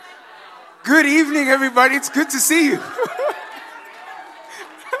Good evening, everybody. It's good to see you.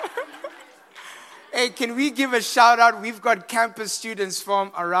 Hey, can we give a shout out? We've got campus students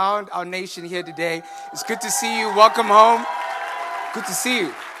from around our nation here today. It's good to see you. Welcome home. Good to see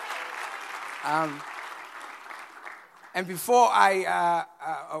you. And before I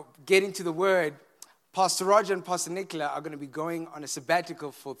get into the word, Pastor Roger and Pastor Nicola are going to be going on a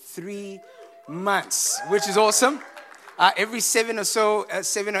sabbatical for 3 months, which is awesome. Every 7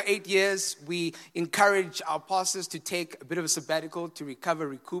 or 8 years, we encourage our pastors to take a bit of a sabbatical to recover,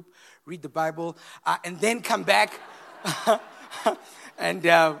 recoup, read the Bible, and then come back. And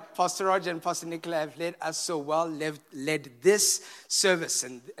Pastor Roger and Pastor Nicola have led us so well, led this service,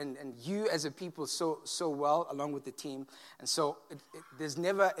 and you as a people so well, along with the team. And so there's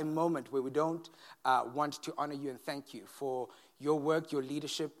never a moment where we don't want to honor you and thank you for your work, your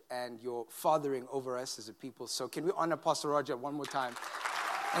leadership, and your fathering over us as a people. So can we honor Pastor Roger one more time?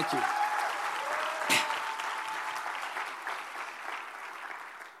 Thank you.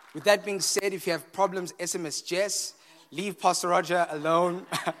 With that being said, if you have problems, SMS Jess. Leave Pastor Roger alone.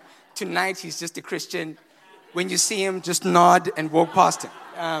 Tonight, he's just a Christian. When you see him, just nod and walk past him.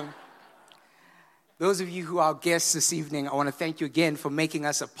 Those of you who are guests this evening, I want to thank you again for making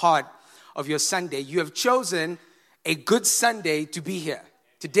us a part of your Sunday. You have chosen a good Sunday to be here.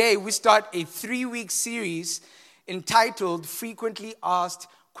 Today, we start a 3-week series entitled Frequently Asked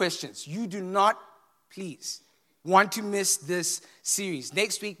Questions. You do not, please, want to miss this series.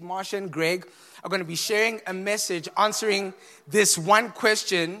 Next week, Marsha and Greg are going to be sharing a message answering this one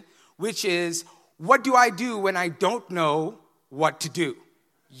question, which is, what do I do when I don't know what to do?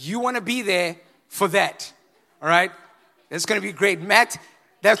 You want to be there for that, all right? That's going to be great. Matt,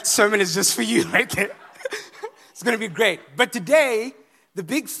 that sermon is just for you right there. It's going to be great. But today, the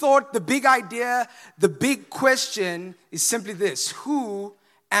big thought, the big idea, the big question is simply this: who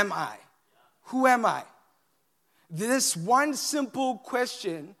am I? Who am I? This one simple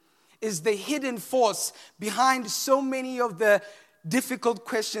question is the hidden force behind so many of the difficult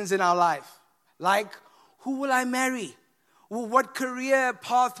questions in our life. Like, who will I marry? What career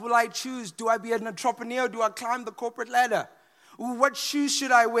path will I choose? Do I be an entrepreneur? Do I climb the corporate ladder? What shoes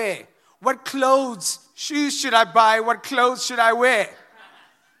should I wear? What shoes should I buy? What clothes should I wear?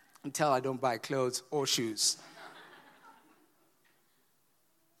 Until I don't buy clothes or shoes.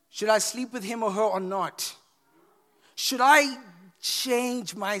 Should I sleep with him or her or not? Should I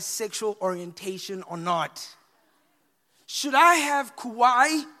change my sexual orientation or not? Should I have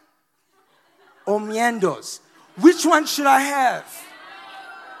Kauai or Miendos? Which one should I have?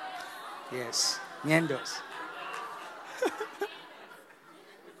 Yes, Miendos.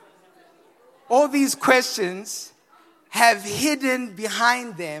 All these questions have hidden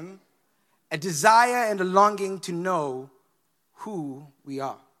behind them a desire and a longing to know who we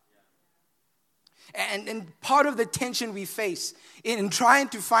are. And part of the tension we face in trying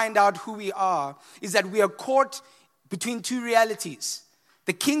to find out who we are is that we are caught between two realities: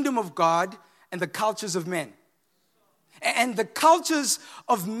 the kingdom of God and the cultures of men. And the cultures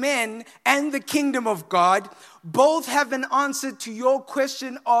of men and the kingdom of God both have an answer to your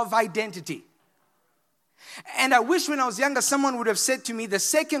question of identity. And I wish when I was younger, someone would have said to me, the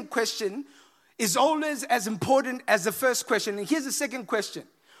second question is always as important as the first question. And here's the second question.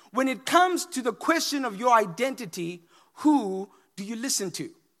 When it comes to the question of your identity, who do you listen to?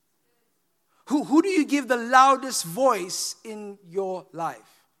 Who do you give the loudest voice in your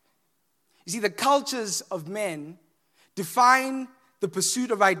life? You see, the cultures of men define the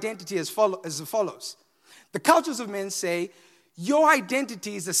pursuit of identity as follows. The cultures of men say, your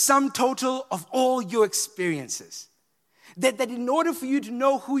identity is the sum total of all your experiences. That in order for you to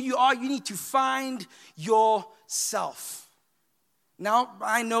know who you are, you need to find yourself. Now,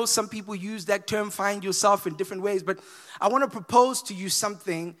 I know some people use that term, find yourself, in different ways, but I want to propose to you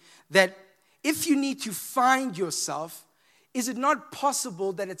something that if you need to find yourself, is it not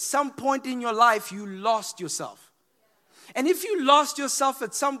possible that at some point in your life you lost yourself? And if you lost yourself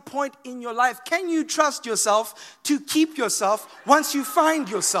at some point in your life, can you trust yourself to keep yourself once you find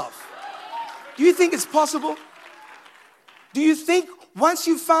yourself? Do you think it's possible? Do you think once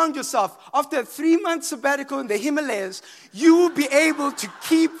you found yourself, after a 3-month sabbatical in the Himalayas, you will be able to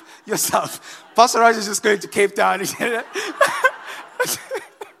keep yourself? Pastor Raj is just going to Cape Town.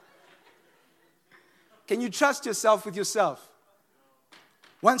 Can you trust yourself with yourself?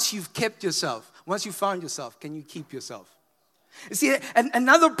 Once you've kept yourself, once you found yourself, can you keep yourself? See,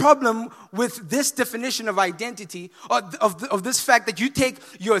 another problem with this definition of identity, or of this fact that you take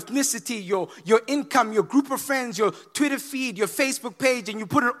your ethnicity, your income, your group of friends, your Twitter feed, your Facebook page, and you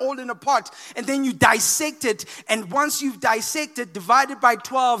put it all in a pot, and then you dissect it, and once you've dissected, divided by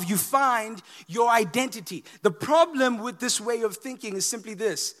 12, you find your identity. The problem with this way of thinking is simply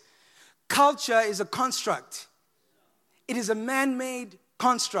this. Culture is a construct. It is a man-made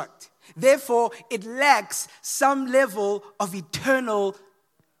construct. Therefore, it lacks some level of eternal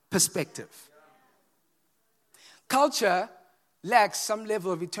perspective. Culture lacks some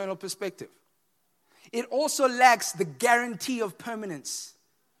level of eternal perspective. It also lacks the guarantee of permanence.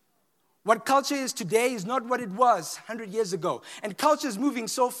 What culture is today is not what it was 100 years ago. And culture is moving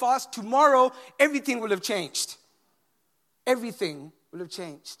so fast, tomorrow everything will have changed. Everything will have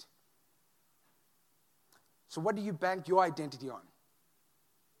changed. So what do you bank your identity on?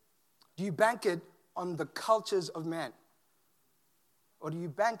 Do you bank it on the cultures of man? Or do you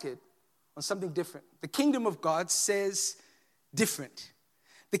bank it on something different? The kingdom of God says different.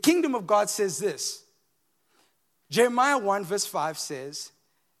 The kingdom of God says this. Jeremiah 1 verse 5 says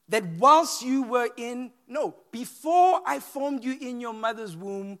that before I formed you in your mother's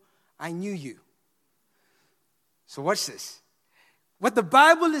womb, I knew you. So watch this. What the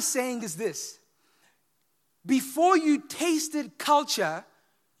Bible is saying is this. Before you tasted culture,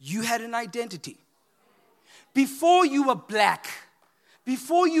 you had an identity. Before you were black,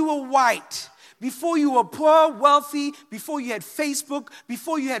 before you were white, before you were poor, wealthy, before you had Facebook,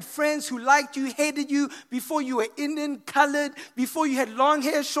 before you had friends who liked you, hated you, before you were Indian, colored, before you had long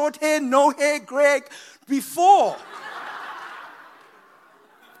hair, short hair, no hair, Greg, before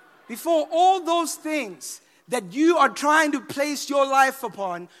all those things that you are trying to place your life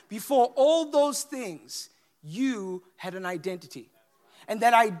upon, before all those things, you had an identity. And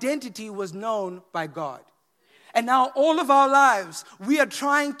that identity was known by God. And now all of our lives, we are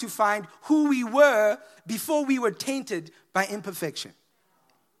trying to find who we were before we were tainted by imperfection.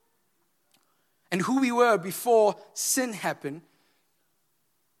 And who we were before sin happened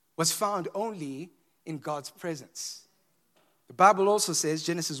was found only in God's presence. The Bible also says,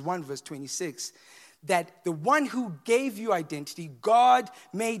 Genesis 1 verse 26, that the one who gave you identity, God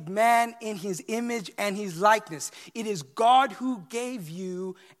made man in his image and his likeness. It is God who gave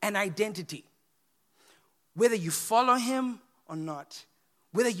you an identity. Whether you follow him or not,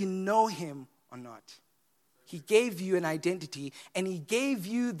 whether you know him or not, he gave you an identity, and he gave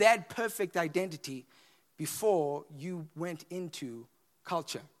you that perfect identity before you went into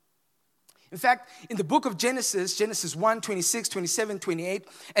culture. In fact, in the book of Genesis 1, 26, 27, 28,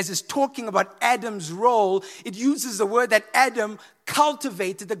 as it's talking about Adam's role, it uses the word that Adam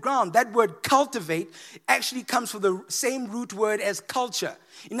cultivated the ground. That word cultivate actually comes from the same root word as culture.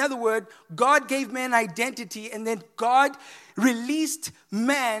 In other words, God gave man identity, and then God released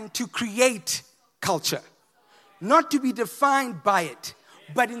man to create culture. Not to be defined by it,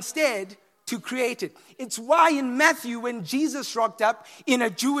 but instead to create it. It's why in Matthew, when Jesus rocked up in a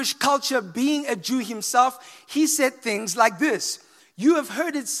Jewish culture, being a Jew himself, he said things like this. You have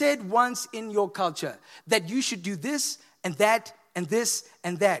heard it said once in your culture that you should do this and that and this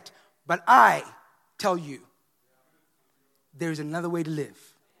and that. But I tell you, there is another way to live.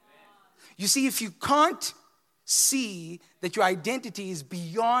 You see, if you can't see that your identity is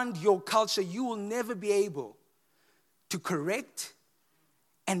beyond your culture, you will never be able to correct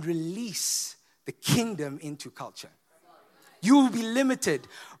and release the kingdom into culture. You will be limited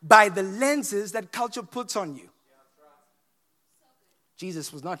by the lenses that culture puts on you.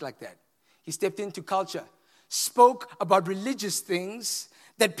 Jesus was not like that. He stepped into culture, spoke about religious things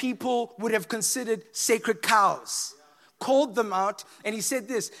that people would have considered sacred cows, called them out, and he said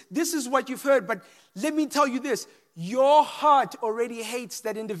this is what you've heard, but let me tell you this, your heart already hates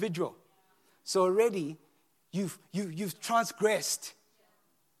that individual. So already you've transgressed.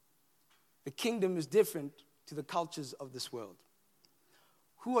 The kingdom is different to the cultures of this world.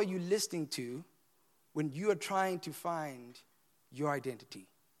 Who are you listening to when you are trying to find your identity?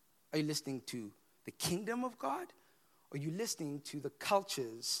 Are you listening to the kingdom of God? Or are you listening to the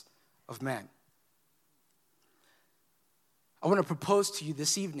cultures of man? I want to propose to you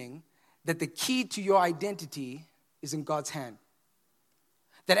this evening that the key to your identity is in God's hand.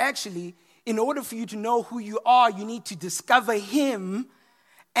 That actually, in order for you to know who you are, you need to discover him.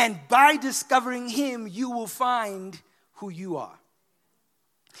 And by discovering him, you will find who you are.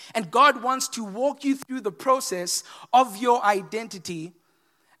 And God wants to walk you through the process of your identity.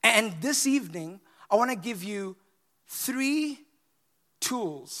 And this evening, I want to give you 3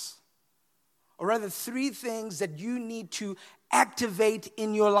 tools, or rather 3 things that you need to activate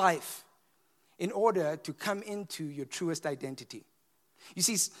in your life in order to come into your truest identity. You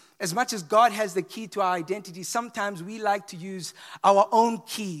see, as much as God has the key to our identity, sometimes we like to use our own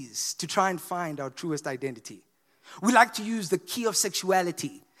keys to try and find our truest identity. We like to use the key of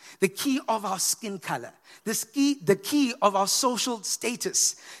sexuality, the key of our skin color, the key of our social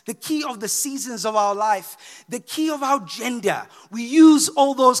status, the key of the seasons of our life, the key of our gender. We use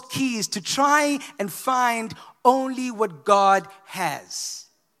all those keys to try and find only what God has.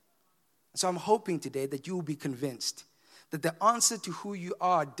 So I'm hoping today that you will be convinced that the answer to who you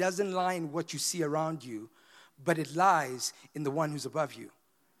are doesn't lie in what you see around you, but it lies in the one who's above you.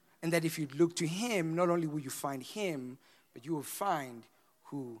 And that if you look to him, not only will you find him, but you will find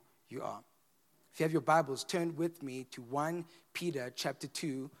who you are. If you have your Bibles, turn with me to 1 Peter chapter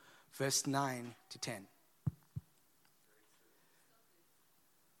 2, verse 9 to 10.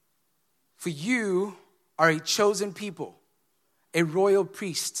 For you are a chosen people, a royal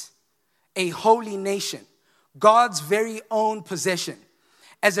priest, a holy nation, God's very own possession.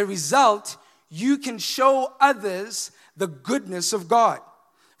 As a result, you can show others the goodness of God.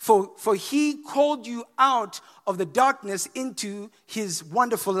 For he called you out of the darkness into his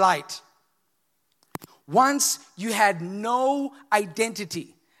wonderful light. Once you had no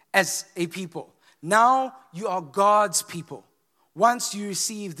identity as a people. Now you are God's people. Once you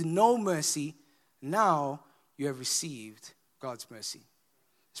received no mercy, now you have received God's mercy.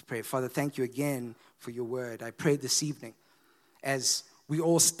 Let's pray. Father, thank you again for your word. I pray this evening as we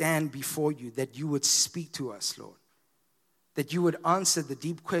all stand before you that you would speak to us, Lord. That you would answer the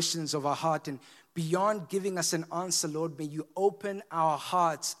deep questions of our heart. And beyond giving us an answer, Lord, may you open our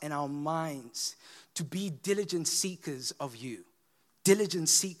hearts and our minds to be diligent seekers of you. Diligent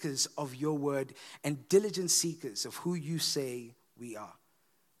seekers of your word. And diligent seekers of who you say we are.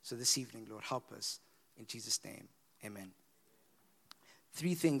 So this evening, Lord, help us. In Jesus' name, amen.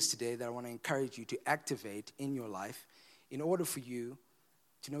 3 things today that I want to encourage you to activate in your life in order for you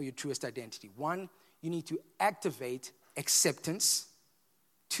to know your truest identity. 1, you need to activate acceptance.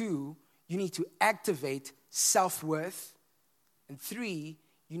 2, you need to activate self-worth. And 3,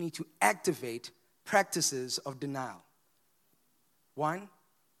 you need to activate practices of denial. 1,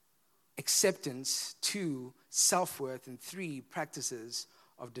 acceptance. 2, self-worth. And 3, practices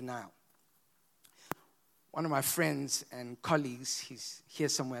of denial. One of my friends and colleagues, he's here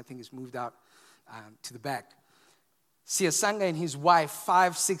somewhere, I think he's moved out to the back. Siasanga and his wife,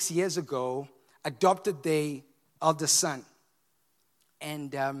 5-6 years ago, adopted their eldest son.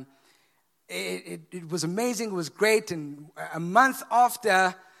 And it was amazing, it was great. And a month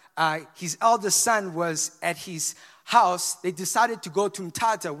after his eldest son was at his house, they decided to go to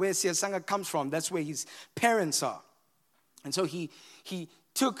Mthatha, where Siasanga comes from. That's where his parents are. And so he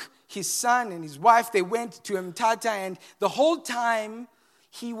took his son and his wife, they went to Mthatha, and the whole time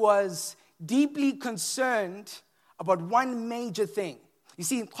he was deeply concerned about one major thing. You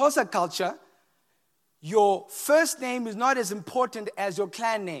see, in Xhosa culture, your first name is not as important as your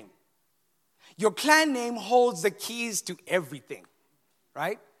clan name. Your clan name holds the keys to everything,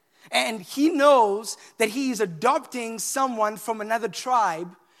 right? And he knows that he is adopting someone from another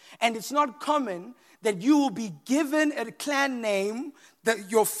tribe, and it's not common that you will be given a clan name,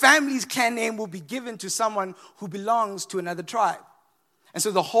 that your family's clan name will be given to someone who belongs to another tribe. And so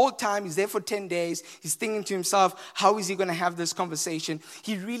the whole time, he's there for 10 days, he's thinking to himself, how is he going to have this conversation?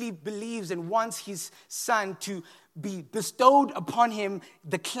 He really believes and wants his son to be bestowed upon him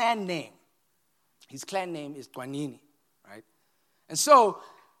the clan name. His clan name is Gwanini, right? And so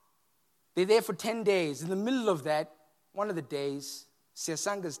they're there for 10 days. In the middle of that, one of the days,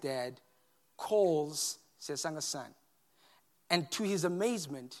 Siasanga's dad calls Siasanga's son. And to his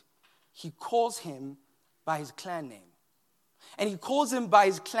amazement, he calls him by his clan name. And he calls him by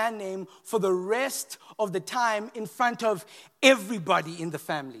his clan name for the rest of the time in front of everybody in the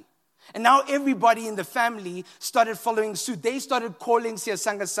family. And now everybody in the family started following suit. They started calling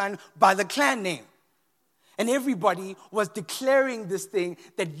Siasanga's son by the clan name. And everybody was declaring this thing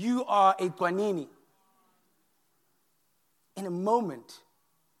that you are a Gwanini. In a moment,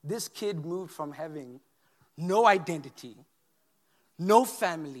 this kid moved from having no identity, no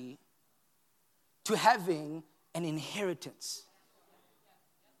family, to having an inheritance.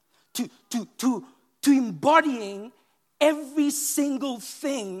 To embodying every single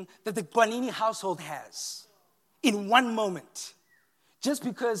thing that the Gwanini household has in one moment. Just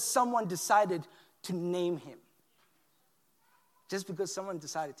because someone decided to name him. Just because someone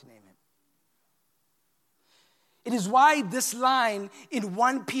decided to name him. It is why this line in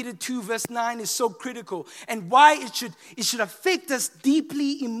 1 Peter 2 verse 9 is so critical, and why it should affect us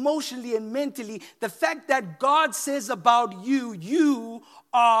deeply, emotionally, and mentally. The fact that God says about you, you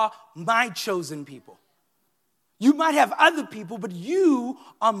are my chosen people. You might have other people, but you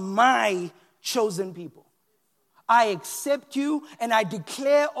are my chosen people. I accept you and I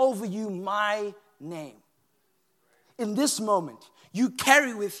declare over you my name. In this moment, you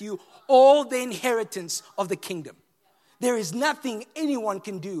carry with you all the inheritance of the kingdom. There is nothing anyone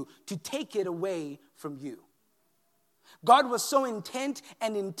can do to take it away from you. God was so intent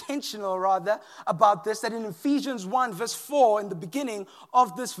and intentional, rather, about this that in Ephesians 1 verse 4, in the beginning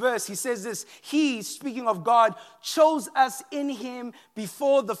of this verse, he says this: He, speaking of God, chose us in him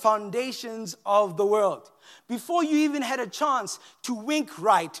before the foundations of the world. Before you even had a chance to wink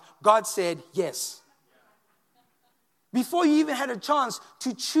right, God said yes. Before you even had a chance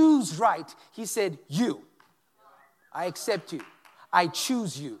to choose right, he said, you. I accept you. I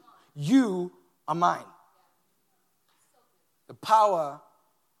choose you. You are mine. The power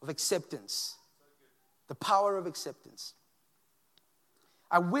of acceptance. The power of acceptance.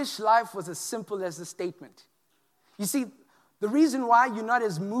 I wish life was as simple as the statement. You see, the reason why you're not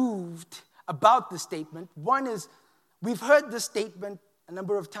as moved about the statement, one is we've heard this statement a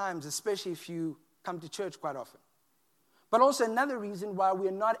number of times, especially if you come to church quite often. But also another reason why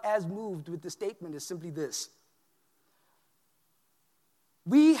we're not as moved with the statement is simply this.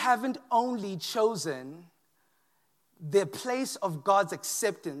 We haven't only chosen the place of God's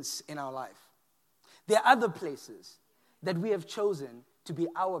acceptance in our life. There are other places that we have chosen to be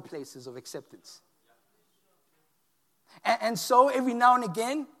our places of acceptance. And so every now and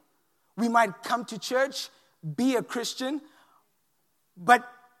again, we might come to church, be a Christian, but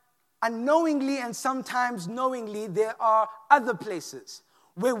unknowingly and sometimes knowingly, there are other places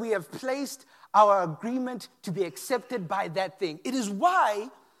where we have placed our agreement to be accepted by that thing. It is why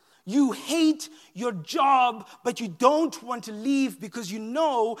you hate your job, but you don't want to leave, because you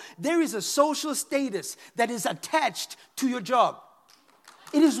know there is a social status that is attached to your job.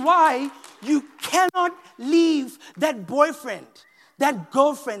 It is why you cannot leave that boyfriend, that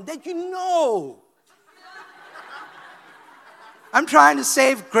girlfriend that you know. I'm trying to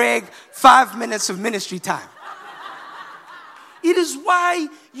save Greg 5 minutes of ministry time. It is why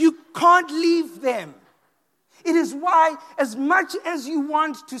you can't leave them. It is why, as much as you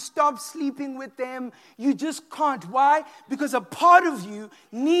want to stop sleeping with them, you just can't. Why? Because a part of you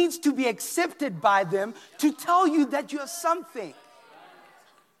needs to be accepted by them to tell you that you're something.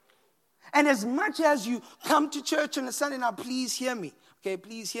 And as much as you come to church on a Sunday, now please hear me. Okay,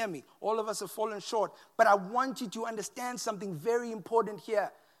 please hear me. All of us have fallen short. But I want you to understand something very important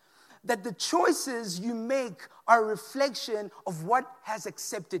here. That the choices you make are a reflection of what has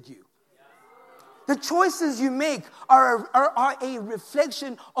accepted you. The choices you make are a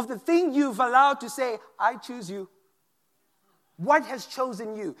reflection of the thing you've allowed to say, I choose you. What has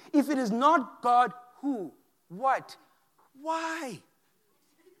chosen you? If it is not God, who? What? Why?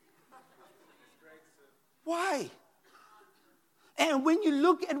 Why? And when you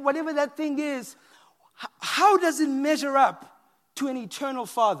look at whatever that thing is, how does it measure up to an eternal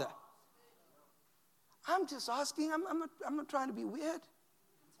Father? I'm just asking. I'm not trying to be weird.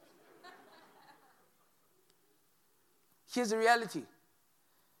 Here's the reality.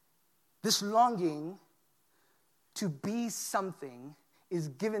 This longing to be something is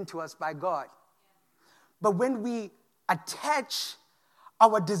given to us by God. But when we attach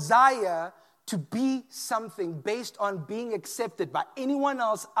our desire to be something based on being accepted by anyone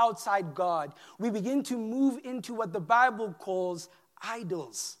else outside God, we begin to move into what the Bible calls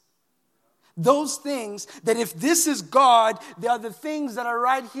idols. Those things that if this is God, they are the things that are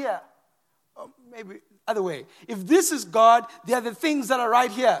right here. Or maybe other way. If this is God, they are the things that are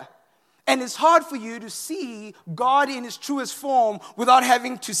right here. And it's hard for you to see God in his truest form without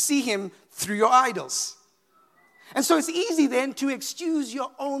having to see him through your idols. And so it's easy then to excuse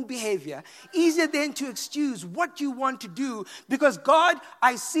your own behavior. Easier then to excuse what you want to do, because God,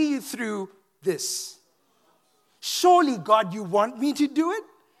 I see you through this. Surely, God, you want me to do it?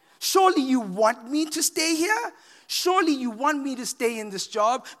 Surely you want me to stay here? Surely you want me to stay in this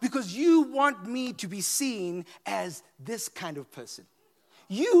job because you want me to be seen as this kind of person.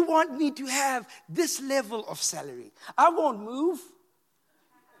 You want me to have this level of salary. I won't move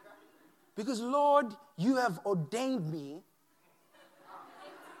because, Lord, you have ordained me.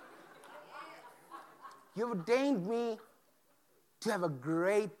 You have ordained me to have a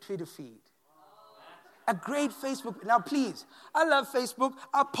great Twitter feed. A great Facebook. Now, please, I love Facebook.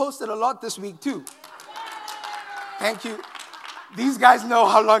 I posted a lot this week, too. Thank you. These guys know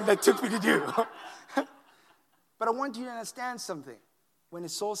how long that took me to do. But I want you to understand something. When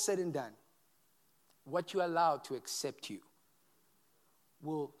it's all said and done, what you allow to accept you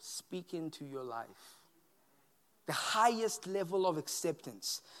will speak into your life. The highest level of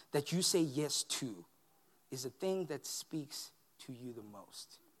acceptance that you say yes to is the thing that speaks to you the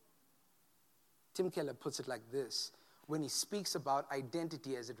most. Tim Keller puts it like this when he speaks about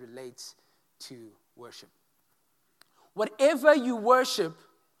identity as it relates to worship. Whatever you worship,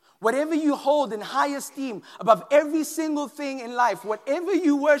 whatever you hold in high esteem above every single thing in life, whatever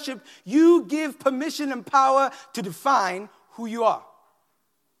you worship, you give permission and power to define who you are.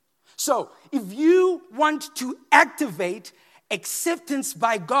 So, if you want to activate acceptance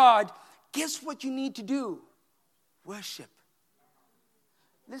by God, guess what you need to do? Worship.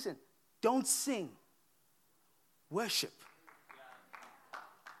 Listen, don't sing. Worship.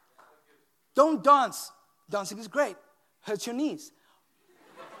 Don't dance. Dancing is great. Hurts your knees.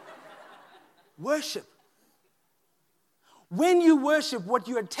 Worship. When you worship, what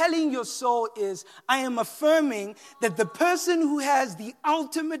you are telling your soul is, I am affirming that the person who has the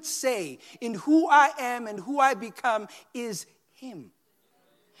ultimate say in who I am and who I become is Him.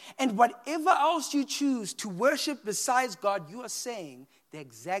 And whatever else you choose to worship besides God, you are saying the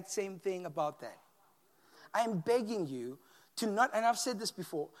exact same thing about that. I am begging you to not, and I've said this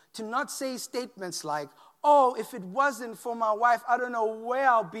before, to not say statements like, oh, if it wasn't for my wife, I don't know where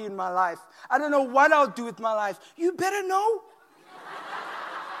I'll be in my life. I don't know what I'll do with my life. You better know.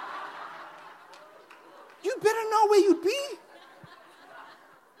 You better know where you'd be.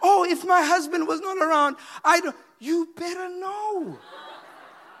 Oh, if my husband was not around, you better know.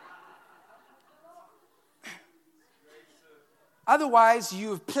 Otherwise,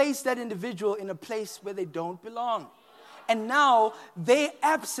 you've placed that individual in a place where they don't belong. And now their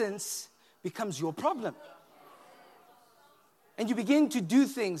absence becomes your problem. And you begin to do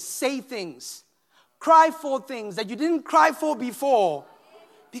things, say things, cry for things that you didn't cry for before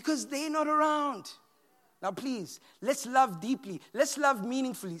because they're not around. Now, please, let's love deeply. Let's love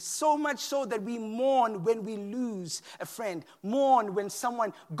meaningfully, so much so that we mourn when we lose a friend, mourn when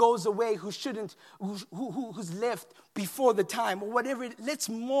someone goes away who shouldn't, who's left before the time, or whatever. Let's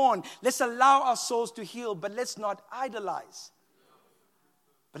mourn. Let's allow our souls to heal, but let's not idolize.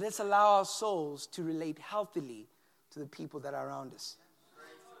 But let's allow our souls to relate healthily to the people that are around us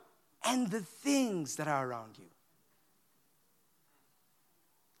and the things that are around you.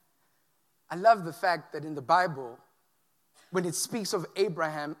 I love the fact that in the Bible, when it speaks of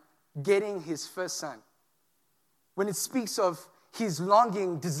Abraham getting his first son, when it speaks of his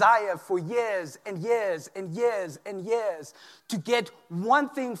longing, desire for years and years and years and years to get one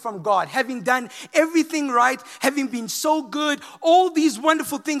thing from God, having done everything right, having been so good, all these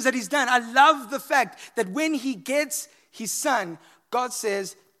wonderful things that he's done. I love the fact that when he gets his son, God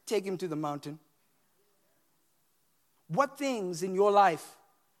says, take him to the mountain. What things in your life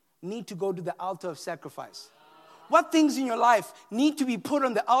need to go to the altar of sacrifice? What things in your life need to be put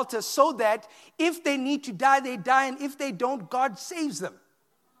on the altar so that if they need to die, they die, and if they don't, God saves them?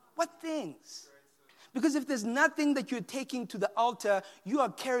 What things? Because if there's nothing that you're taking to the altar, you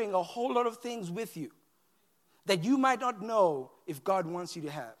are carrying a whole lot of things with you that you might not know if God wants you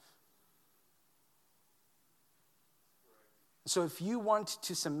to have. So if you want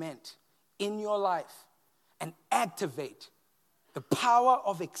to cement in your life and activate the power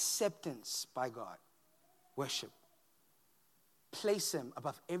of acceptance by God, worship. Place Him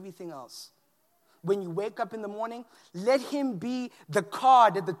above everything else. When you wake up in the morning, let Him be the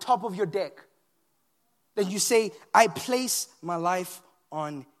card at the top of your deck. That you say, I place my life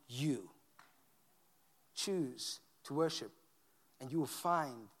on you. Choose to worship, and you will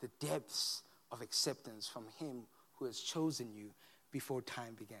find the depths of acceptance from Him who has chosen you before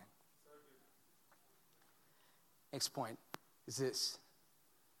time began. Next point is this.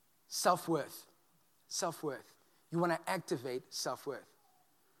 Self-worth. Self-worth. You want to activate self-worth.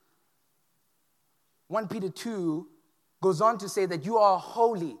 1 Peter 2 goes on to say that you are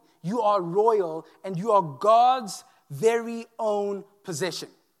holy, you are royal, and you are God's very own possession.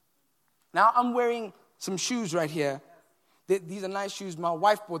 Now, I'm wearing some shoes right here. These are nice shoes. My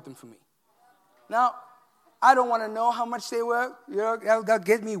wife bought them for me. Now, I don't want to know how much they were. That'll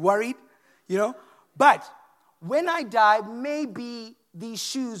get me worried, But when I die, maybe these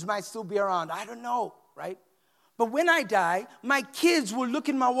shoes might still be around. I don't know, right? But when I die, my kids will look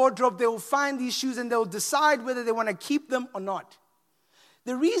in my wardrobe, they will find these shoes, and they'll decide whether they want to keep them or not.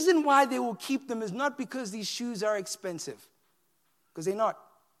 The reason why they will keep them is not because these shoes are expensive, because they're not.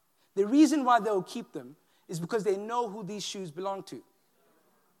 The reason why they will keep them is because they know who these shoes belong to.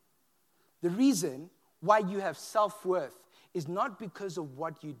 The reason why you have self-worth is not because of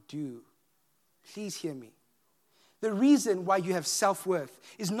what you do. Please hear me. The reason why you have self-worth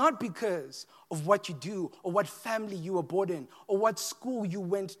is not because of what you do or what family you were born in or what school you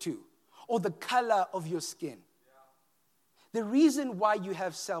went to or the color of your skin. The reason why you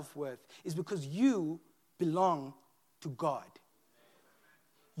have self-worth is because you belong to God.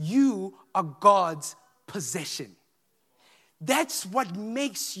 You are God's possession. That's what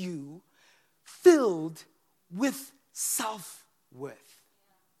makes you filled with self-worth.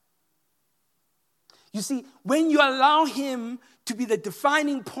 You see, when you allow Him to be the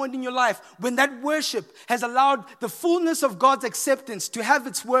defining point in your life, when that worship has allowed the fullness of God's acceptance to have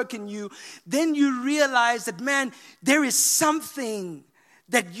its work in you, then you realize that, man, there is something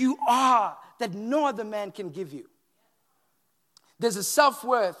that you are that no other man can give you. There's a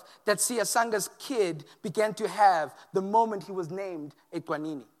self-worth that Siyasanga's kid began to have the moment he was named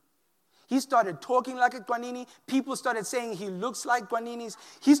Ekwanini. He started talking like a Kwanini. People started saying he looks like Kwaninis.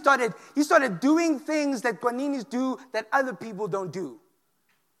 He started doing things that Kwaninis do that other people don't do.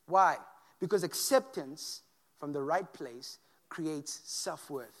 Why? Because acceptance from the right place creates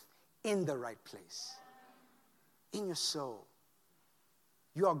self-worth in the right place. In your soul.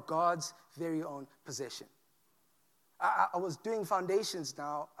 You are God's very own possession. I was doing foundations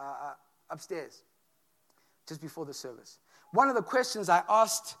now upstairs, just before the service. One of the questions I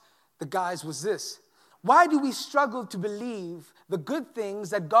asked the guys was this: why do we struggle to believe the good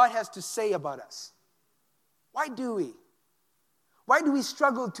things that God has to say about us? Why do we? Why do we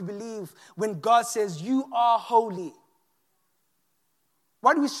struggle to believe when God says, you are holy?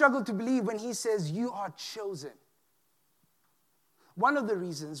 Why do we struggle to believe when He says, you are chosen? One of the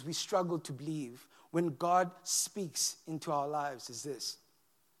reasons we struggle to believe when God speaks into our lives is this: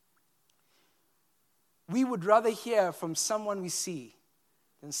 we would rather hear from someone we see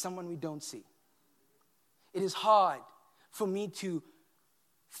than someone we don't see. It is hard for me to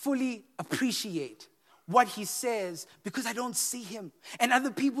fully appreciate what He says because I don't see Him and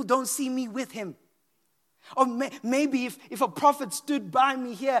other people don't see me with Him. Or maybe if a prophet stood by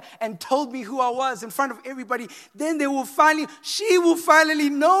me here and told me who I was in front of everybody, then she will finally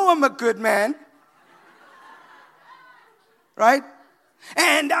know I'm a good man. Right?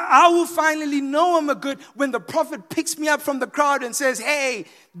 And I will finally know I'm a good when the prophet picks me up from the crowd and says, hey,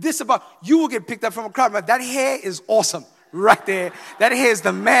 you will get picked up from a crowd, but that hair is awesome right there. That hair is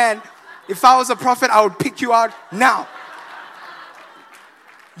the man. If I was a prophet, I would pick you out now.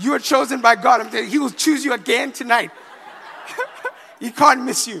 You are chosen by God. I'm telling you, He will choose you again tonight. He can't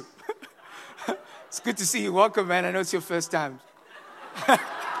miss you. It's good to see you. Welcome, man. I know it's your first time.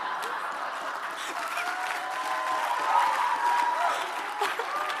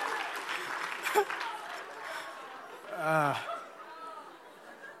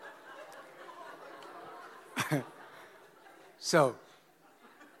 So,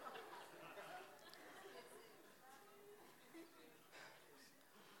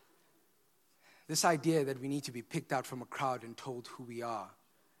 this idea that we need to be picked out from a crowd and told who we are,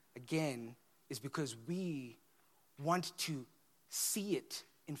 again, is because we want to see it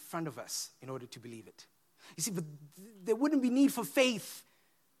in front of us in order to believe it. You see, but there wouldn't be need for faith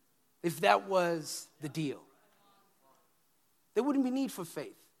if that was the deal. There wouldn't be need for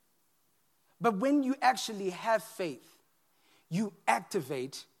faith. But when you actually have faith, you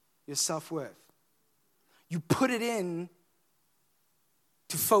activate your self-worth. You put it in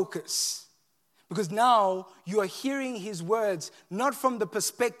to focus. Because now you are hearing His words not from the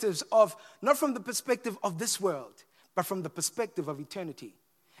perspective of this world, but from the perspective of eternity.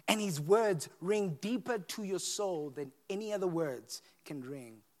 And His words ring deeper to your soul than any other words can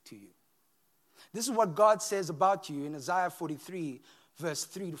ring to you. This is what God says about you in Isaiah 43, verse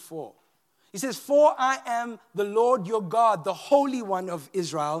 3-4. He says, for I am the Lord your God, the Holy One of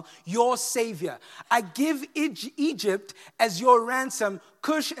Israel, your Savior. I give Egypt as your ransom,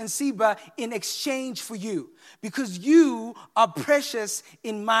 Cush and Seba in exchange for you, because you are precious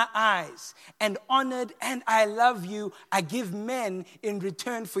in my eyes and honored, and I love you. I give men in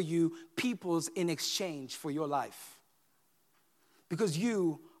return for you, peoples in exchange for your life. Because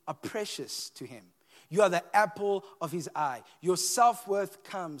you are precious to Him. You are the apple of His eye. Your self-worth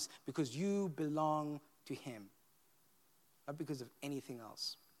comes because you belong to Him, not because of anything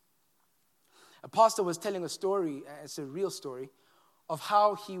else. A pastor was telling a story, it's a real story, of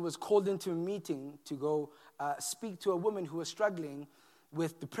how he was called into a meeting to go speak to a woman who was struggling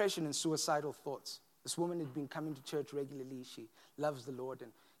with depression and suicidal thoughts. This woman had been coming to church regularly. She loves the Lord.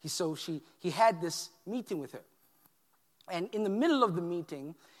 And he had this meeting with her. And in the middle of the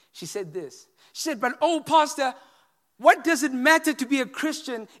meeting, she said this. She said, but pastor, what does it matter to be a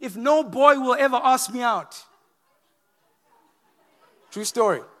Christian if no boy will ever ask me out? True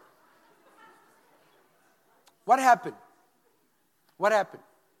story. What happened? What happened?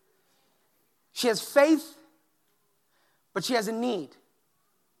 She has faith, but she has a need.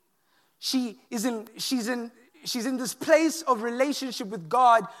 She's in this place of relationship with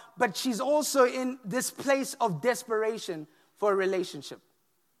God, but she's also in this place of desperation for a relationship.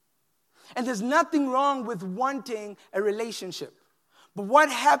 And there's nothing wrong with wanting a relationship. But what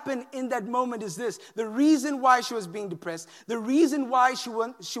happened in that moment is this. The reason why she was being depressed, the reason why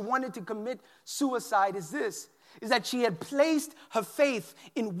she wanted to commit suicide is this, is that she had placed her faith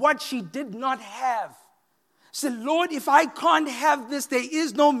in what she did not have. She said, Lord, if I can't have this, there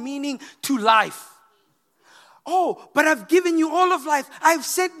is no meaning to life. Oh, but I've given you all of life. I've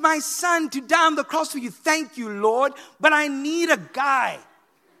sent my son to die on the cross for you. Thank you, Lord. But I need a guy.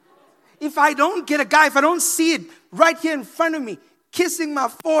 If I don't get a guy, if I don't see it right here in front of me, kissing my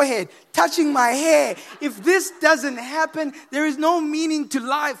forehead, touching my hair, if this doesn't happen, there is no meaning to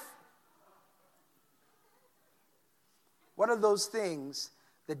life. What are those things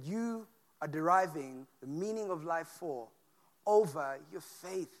that you are deriving the meaning of life for over your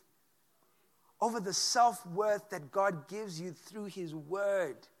faith? Over the self-worth that God gives you through His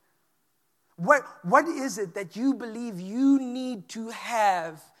Word? What is it that you believe you need to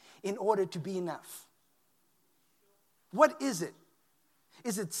have in order to be enough? What is it?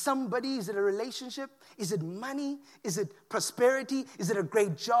 Is it somebody? Is it a relationship? Is it money? Is it prosperity? Is it a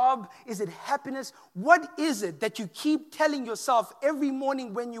great job? Is it happiness? What is it that you keep telling yourself every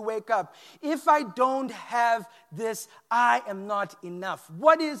morning when you wake up? If I don't have this, I am not enough.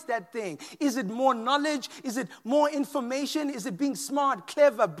 What is that thing? Is it more knowledge? Is it more information? Is it being smart,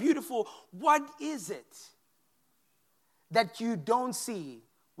 clever, beautiful? What is it that you don't see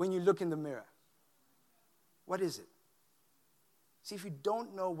when you look in the mirror? What is it? See, if you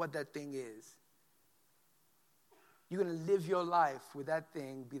don't know what that thing is, you're going to live your life with that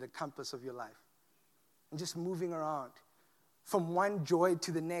thing be the compass of your life. And just moving around from one joy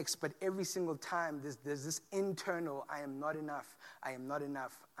to the next, but every single time there's this internal, I am not enough, I am not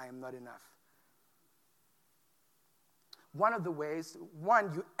enough, I am not enough. One of the ways,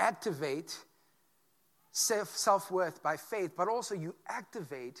 you activate self-worth by faith, but also you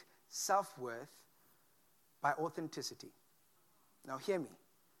activate self-worth by authenticity. Now hear me.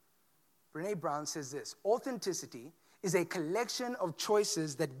 Brené Brown says this: authenticity is a collection of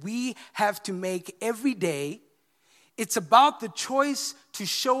choices that we have to make every day. It's about the choice to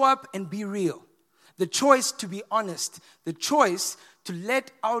show up and be real, the choice to be honest, the choice to let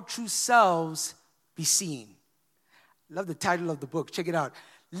our true selves be seen. Love the title of the book. Check it out.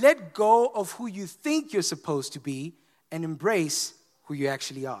 Let go of who you think you're supposed to be and embrace who you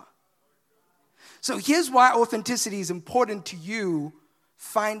actually are. So here's why authenticity is important to you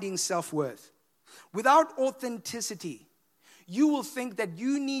finding self-worth. Without authenticity, you will think that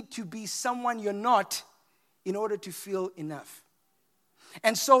you need to be someone you're not in order to feel enough.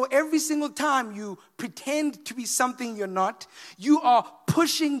 And so every single time you pretend to be something you're not, you are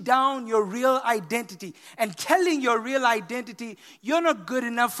pushing down your real identity and telling your real identity, you're not good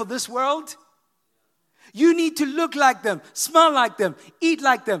enough for this world. You need to look like them, smell like them, eat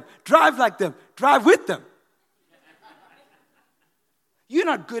like them, drive with them. You're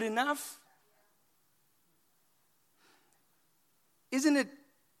not good enough. Isn't it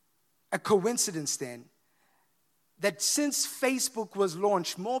a coincidence then that since Facebook was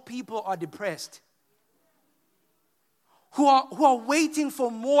launched, more people are depressed, who are waiting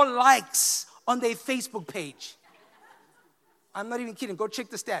for more likes on their Facebook page? I'm not even kidding. Go check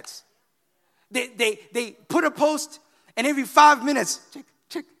the stats. They put a post, and every 5 minutes,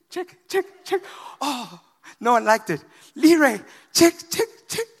 check. Oh, no one liked it. Leroy, check.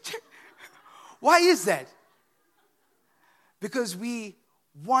 Why is that? Because we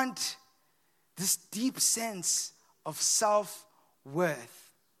want this deep sense of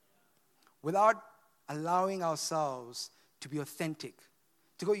self-worth without allowing ourselves to be authentic.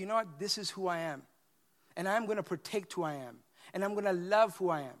 To go, you know what? This is who I am. And I'm going to protect who I am. And I'm going to love who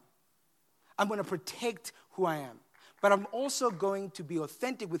I am. I'm going to protect who I am. But I'm also going to be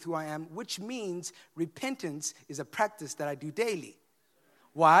authentic with who I am, which means repentance is a practice that I do daily.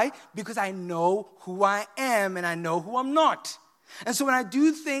 Why? Because I know who I am and I know who I'm not. And so when I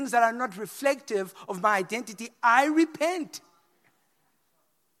do things that are not reflective of my identity, I repent.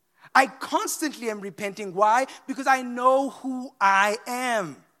 I constantly am repenting. Why? Because I know who I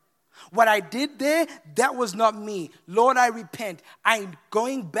am. What I did there, that was not me. Lord, I repent. I'm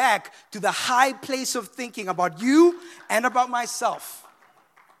going back to the high place of thinking about you and about myself.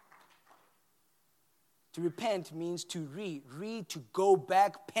 To repent means to to go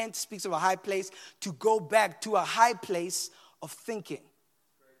back. Pent speaks of a high place. To go back to a high place of thinking.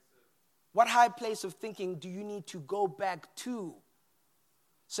 What high place of thinking do you need to go back to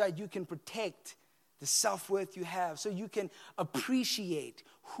so that you can protect the self-worth you have, so you can appreciate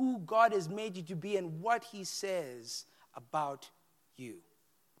who God has made you to be and what he says about you?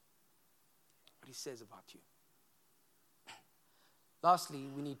 What he says about you. Lastly,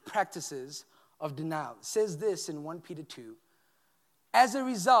 we need practices of denial. It says this in 1 Peter 2. As a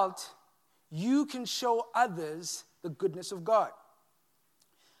result, you can show others the goodness of God.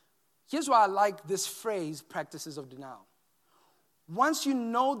 Here's why I like this phrase, practices of denial. Once you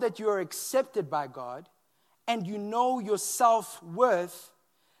know that you are accepted by God and you know your self-worth,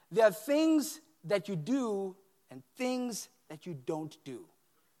 there are things that you do and things that you don't do.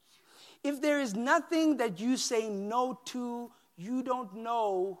 If there is nothing that you say no to, you don't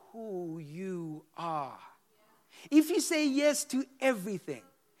know who you are. If you say yes to everything,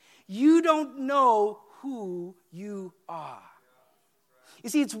 you don't know who you are. You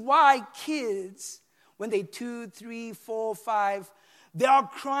see, it's why kids, when they're 2, 3, 4, 5, they are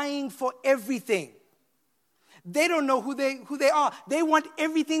crying for everything. They don't know who they are. They want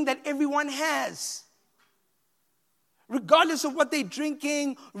everything that everyone has. Regardless of what they're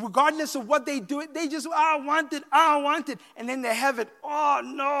drinking, regardless of what they do, they just, I want it. And then they have it. Oh,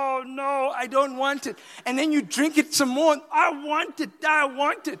 no, I don't want it. And then you drink it some more. I want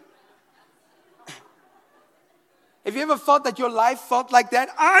it. Have you ever felt that your life felt like that?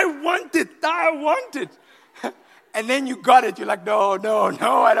 I want it. And then you got it. You're like, no,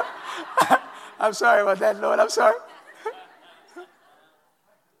 I don't. I'm sorry about that, Lord. I'm sorry.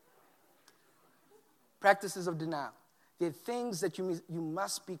 Practices of denial. They're things that you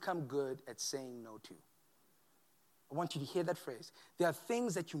must become good at saying no to. I want you to hear that phrase. There are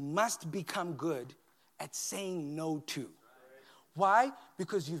things that you must become good at saying no to. Why?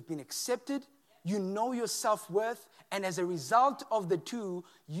 Because you've been accepted, you know your self-worth, and as a result of the two,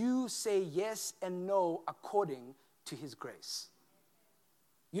 you say yes and no according to his grace.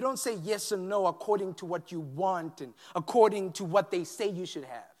 You don't say yes or no according to what you want and according to what they say you should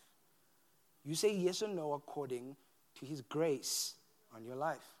have. You say yes or no according to his grace on your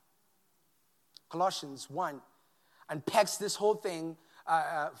life. Colossians 1 unpacks this whole thing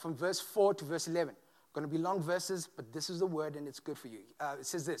from verse 4 to verse 11. Going to be long verses, but this is the word and it's good for you. It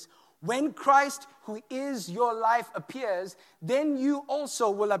says this: when Christ, who is your life, appears, then you also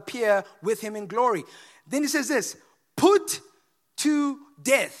will appear with him in glory. Then he says this: put to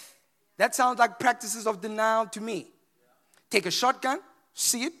death. That sounds like practices of denial to me. Take a shotgun,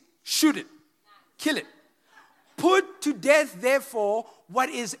 see it, shoot it, kill it. Put to death, therefore, what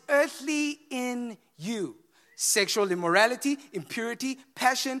is earthly in you: sexual immorality, impurity,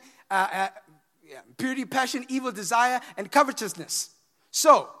 passion, evil desire, and covetousness.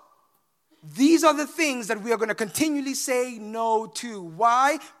 So, these are the things that we are going to continually say no to.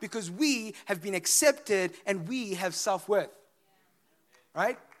 Why? Because we have been accepted and we have self-worth.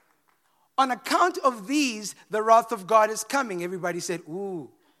 Right? On account of these, the wrath of God is coming. Everybody said,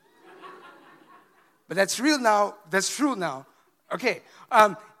 ooh. But that's real now. That's true now. Okay.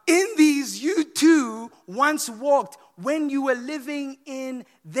 In these, you too once walked when you were living in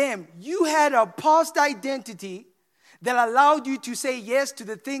them. You had a past identity that allowed you to say yes to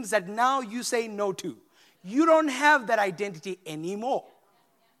the things that now you say no to. You don't have that identity anymore.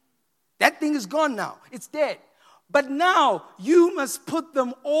 That thing is gone now. It's dead. But now you must put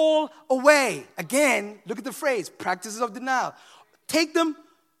them all away. Again, look at the phrase, practices of denial. Take them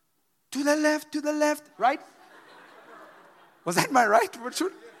to the left, right? Was that my right?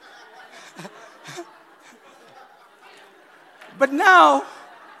 But now,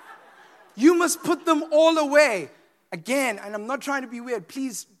 you must put them all away. Again, and I'm not trying to be weird.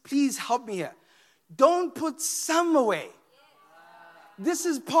 Please help me here. Don't put some away. This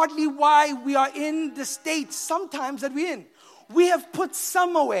is partly why we are in the state sometimes that we're in. We have put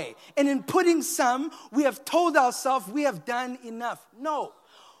some away. And in putting some, we have told ourselves we have done enough. No.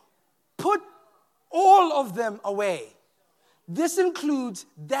 Put all of them away. This includes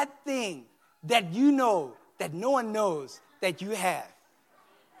that thing that you know that no one knows that you have.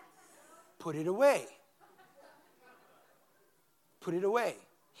 Put it away. Put it away.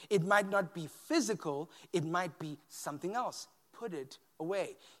 It might not be physical. It might be something else. Put it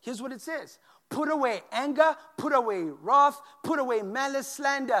away. Here's what it says. Put away anger, put away wrath, put away malice,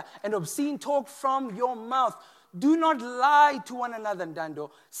 slander, and obscene talk from your mouth. Do not lie to one another,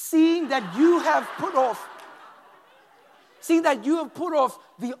 Ndando, seeing that you have put off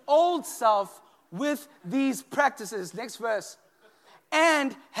the old self with these practices. Next verse.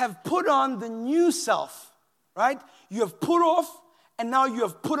 And have put on the new self, right? You have put off and now you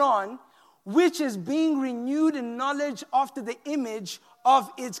have put on, which is being renewed in knowledge after the image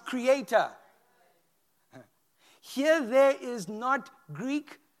of its creator. Here there is not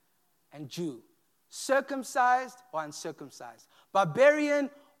Greek and Jew, circumcised or uncircumcised, barbarian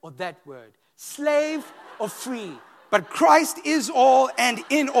or that word, slave or free, but Christ is all and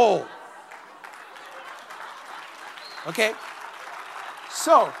in all. Okay?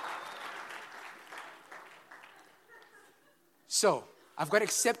 So, I've got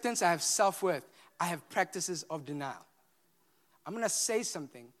acceptance, I have self-worth, I have practices of denial. I'm going to say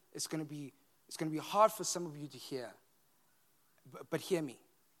something, it's going to be hard for some of you to hear, but hear me.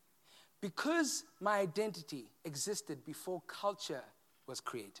 Because my identity existed before culture was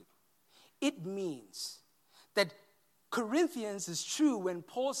created, it means that Corinthians is true when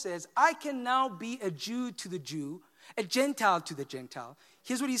Paul says, I can now be a Jew to the Jew, a Gentile to the Gentile.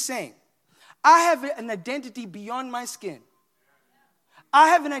 Here's what he's saying. I have an identity beyond my skin. I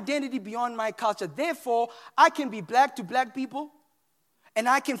have an identity beyond my culture. Therefore, I can be black to black people, and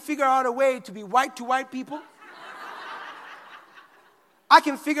I can figure out a way to be white to white people. I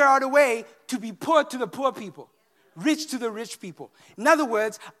can figure out a way to be poor to the poor people, rich to the rich people. In other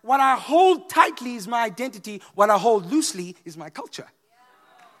words, what I hold tightly is my identity. What I hold loosely is my culture.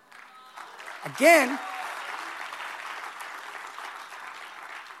 Again,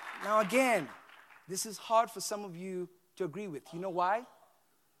 this is hard for some of you to agree with. You know why?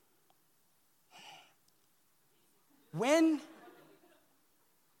 When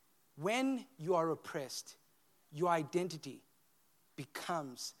you are oppressed, your identity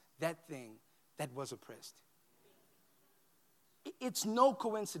becomes that thing that was oppressed. It's no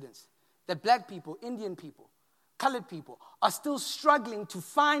coincidence that black people, Indian people, colored people are still struggling to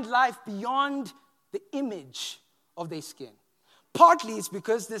find life beyond the image of their skin. Partly it's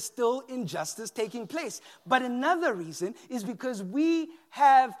because there's still injustice taking place. But another reason is because we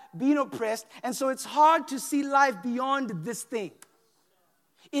have been oppressed, and so it's hard to see life beyond this thing.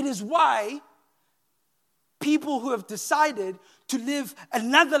 It is why people who have decided to live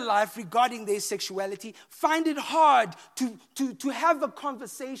another life regarding their sexuality find it hard to have a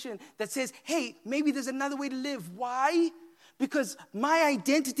conversation that says, hey, maybe there's another way to live. Why? Because my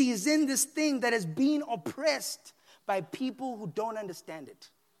identity is in this thing that has been oppressed by people who don't understand it.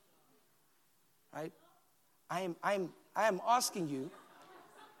 Right? I am asking you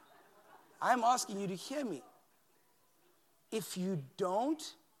to hear me. If you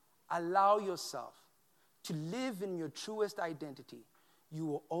don't allow yourself to live in your truest identity, you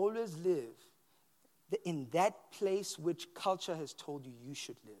will always live in that place which culture has told you you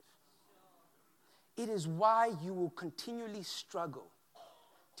should live. It is why you will continually struggle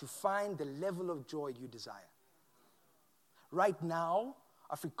to find the level of joy you desire. Right now,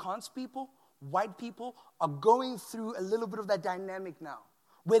 Afrikaans people, white people are going through a little bit of that dynamic now,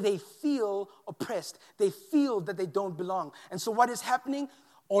 where they feel oppressed. They feel that they don't belong. And so what is happening?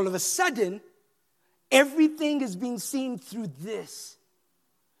 All of a sudden, everything is being seen through this.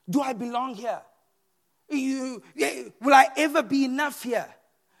 Do I belong here? Will I ever be enough here?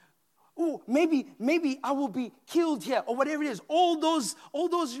 Oh, maybe I will be killed here, or whatever it is. All those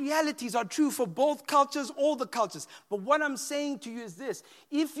realities are true for both cultures, all the cultures. But what I'm saying to you is this: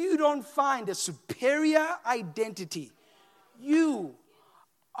 if you don't find a superior identity, you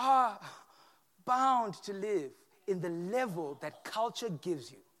are bound to live in the level that culture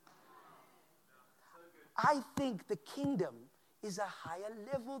gives you. I think the kingdom is a higher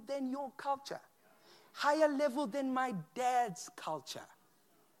level than your culture, higher level than my dad's culture.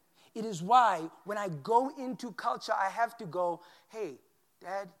 It is why when I go into culture, I have to go, hey,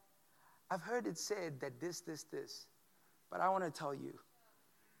 Dad, I've heard it said that this, but I want to tell you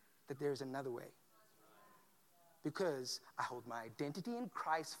that there's another way. Because I hold my identity in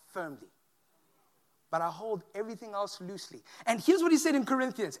Christ firmly, but I hold everything else loosely. And here's what he said in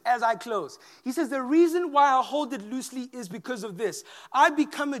Corinthians as I close. He says, the reason why I hold it loosely is because of this. I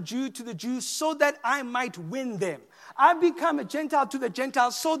become a Jew to the Jews so that I might win them. I become a Gentile to the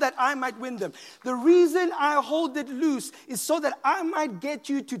Gentiles so that I might win them. The reason I hold it loose is so that I might get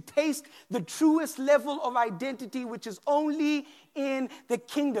you to taste the truest level of identity, which is only in the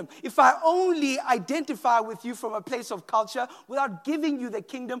kingdom. If I only identify with you from a place of culture without giving you the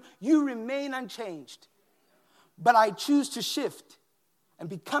kingdom, you remain unchanged. But I choose to shift and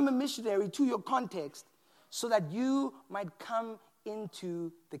become a missionary to your context so that you might come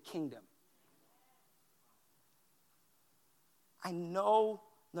into the kingdom. I know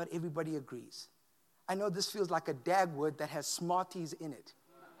not everybody agrees. I know this feels like a dag word that has smarties in it.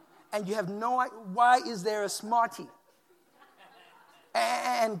 And you have no idea, why is there a smartie?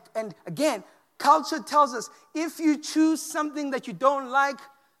 And again, culture tells us, if you choose something that you don't like,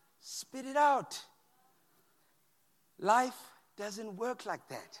 spit it out. Life doesn't work like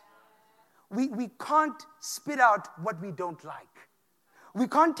that. We can't spit out what we don't like. We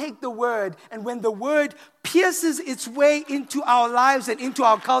can't take the word, and when the word pierces its way into our lives and into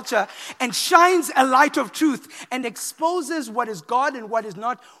our culture and shines a light of truth and exposes what is God and what is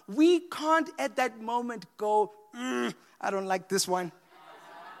not, we can't at that moment go, I don't like this one.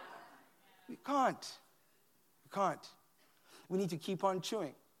 We can't. We can't. We need to keep on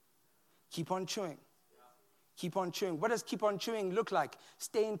chewing. Keep on chewing. Keep on chewing. What does keep on chewing look like?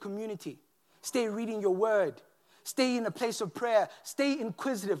 Stay in community. Stay reading your word. Stay in a place of prayer. Stay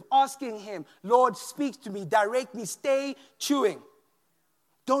inquisitive, asking him, Lord, speak to me, direct me. Stay chewing.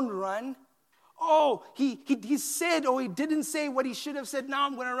 Don't run. Oh, he said or he didn't say what he should have said. Now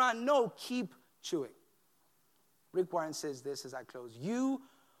I'm going to run. No, keep chewing. Rick Warren says this as I close. You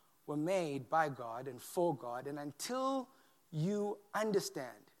were made by God and for God, and until you understand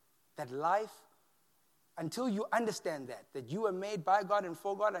that life, until you understand that you were made by God and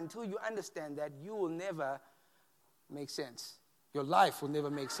for God, until you understand that, you will never make sense. Your life will never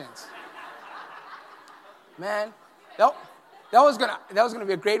make sense. Man, that was gonna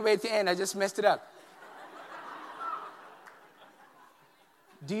be a great way to end. I just messed it up.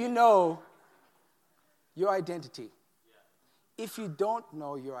 Do you know your identity? If you don't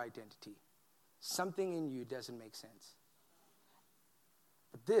know your identity, something in you doesn't make sense.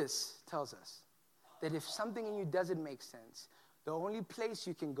 But this tells us that if something in you doesn't make sense, the only place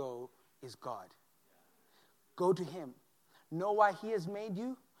you can go is God. Go to him. Know why he has made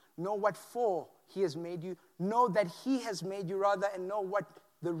you. Know what for he has made you. Know that he has made you rather, and know what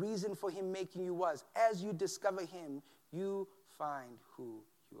the reason for him making you was. As you discover him, you find who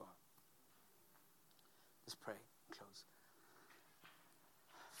you are. Let's pray and close.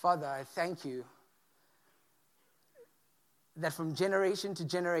 Father, I thank you that from generation to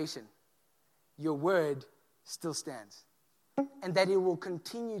generation, your word still stands, and that it will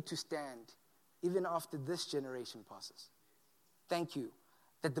continue to stand even after this generation passes. Thank you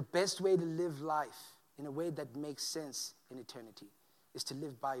that the best way to live life in a way that makes sense in eternity is to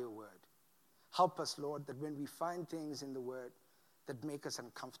live by your word. Help us, Lord, that when we find things in the word that make us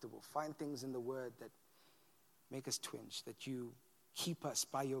uncomfortable, find things in the word that make us twinge, that you keep us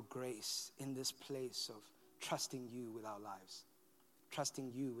by your grace in this place of trusting you with our lives,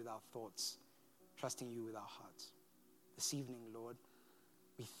 trusting you with our thoughts, trusting you with our hearts. This evening, Lord,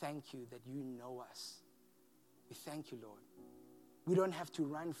 we thank you that you know us. We thank you, Lord. We don't have to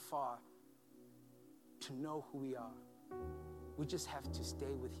run far to know who we are. We just have to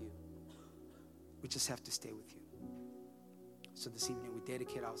stay with you. We just have to stay with you. So this evening, we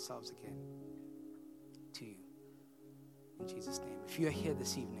dedicate ourselves again to you. In Jesus' name. If you're here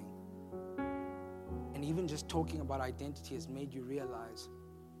this evening, and even just talking about identity has made you realize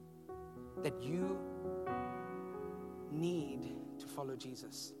that you need to follow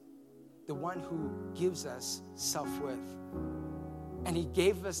Jesus, the one who gives us self-worth. And he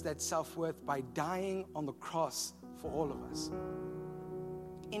gave us that self-worth by dying on the cross for all of us.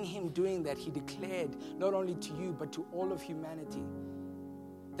 In him doing that, he declared not only to you, but to all of humanity,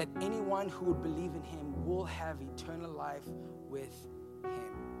 that anyone who would believe in him will have eternal life with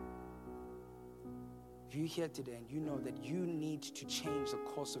him. If you're here today and you know that you need to change the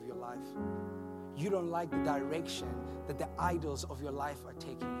course of your life, you don't like the direction that the idols of your life are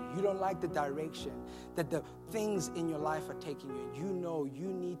taking you. You don't like the direction that the things in your life are taking you. And you know you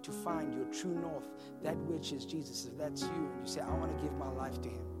need to find your true north, that which is Jesus. If that's you and you say, I want to give my life to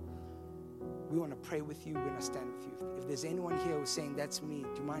him, we want to pray with you. We're going to stand with you. If there's anyone here who's saying, that's me,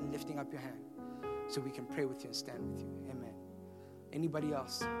 do you mind lifting up your hand so we can pray with you and stand with you? Amen. Anybody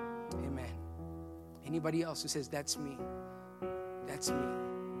else? Amen. Anybody else who says, that's me? That's me.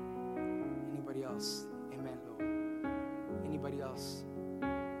 Anybody else? Amen, Lord. Anybody else?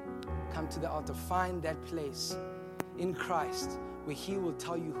 Come to the altar. Find that place in Christ where he will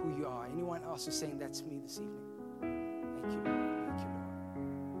tell you who you are. Anyone else who's saying, that's me this evening? Thank you, Lord. Thank you,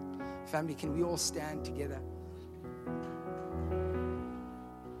 Lord. Family, can we all stand together?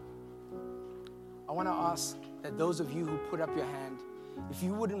 I want to ask that those of you who put up your hand, if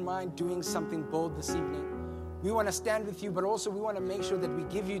you wouldn't mind doing something bold this evening, we want to stand with you, but also we want to make sure that we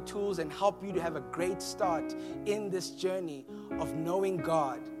give you tools and help you to have a great start in this journey of knowing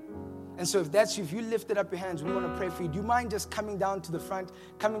God. And so if that's you, if you lifted up your hands, we want to pray for you. Do you mind just coming down to the front,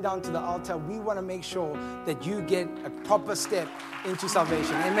 coming down to the altar? We want to make sure that you get a proper step into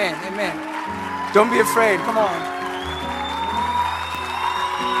salvation. Amen. Amen. Don't be afraid. Come on.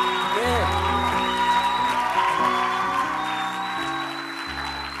 Yeah.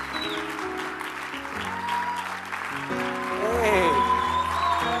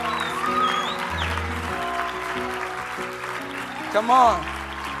 Come on.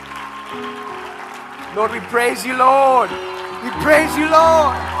 Lord, we praise you, Lord. We praise you,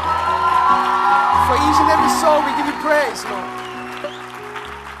 Lord. For each and every soul, we give you praise, Lord.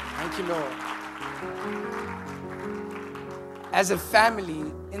 Thank you, Lord. As a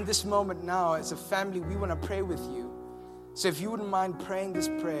family, in this moment now, as a family, we want to pray with you. So if you wouldn't mind praying this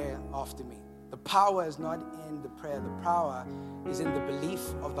prayer after me. The power is not in the prayer. The power is in the belief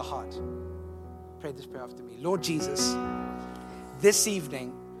of the heart. Pray this prayer after me. Lord Jesus, this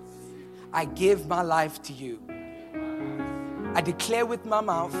evening, I give my life to you. I declare with my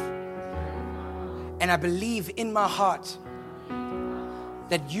mouth and I believe in my heart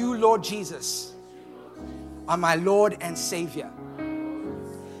that you, Lord Jesus, are my Lord and Savior.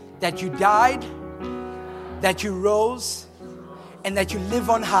 That you died, that you rose, and that you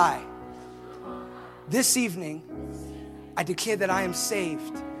live on high. This evening, I declare that I am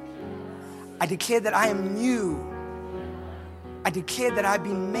saved. I declare that I am new. I declare that I've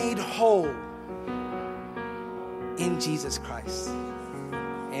been made whole in Jesus Christ.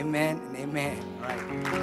 Amen and amen. All right.